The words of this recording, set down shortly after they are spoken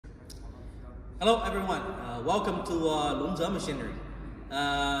Hello everyone, welcome to Longze Machinery.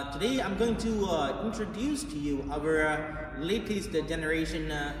 Today I'm going to introduce to you our latest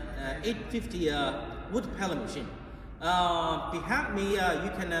generation 850 wood pellet machine. Behind me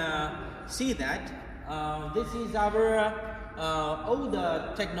you can see that this is our old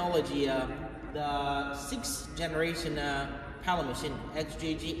technology, the 6th generation pellet machine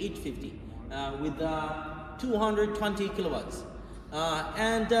XGJ850 with 220 kilowatts.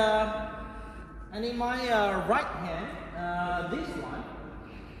 And in my right hand,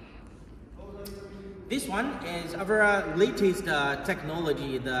 this one is our latest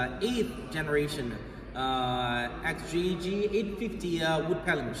technology, the 8th generation XGJ850 wood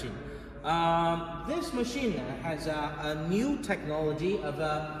pellet machine. This machine has a new technology of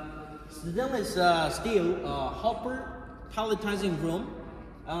stainless steel hopper, palletizing room,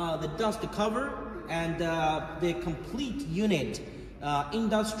 the dust cover, and the complete unit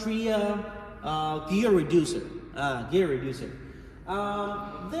industrial gear reducer. This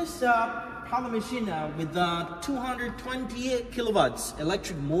pellet machine with 220 kilowatts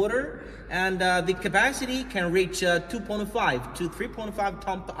electric motor, and the capacity can reach 2.5 to 3.5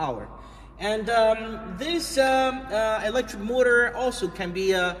 tons per hour. And this electric motor also can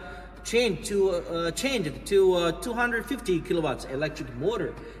be changed to 250 kilowatts electric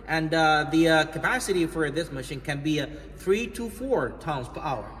motor, and the capacity for this machine can be 3 to 4 tons per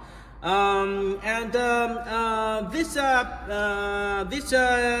hour. This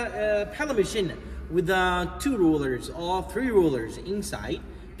pellet machine with 2 rollers or 3 rollers inside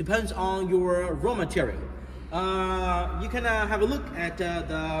depends on your raw material. You can have a look at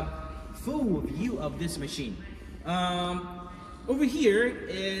the full view of this machine. Over here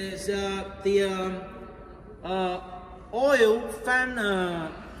is the oil fan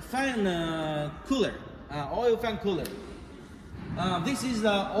cooler. Oil fan cooler. This is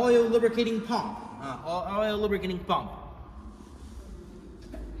the oil lubricating pump.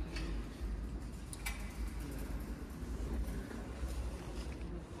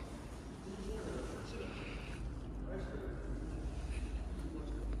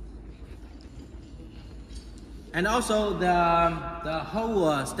 And also the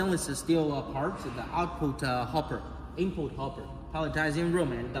whole stainless steel parts, the output hopper, input hopper, palletizing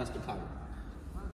room, and dust cover.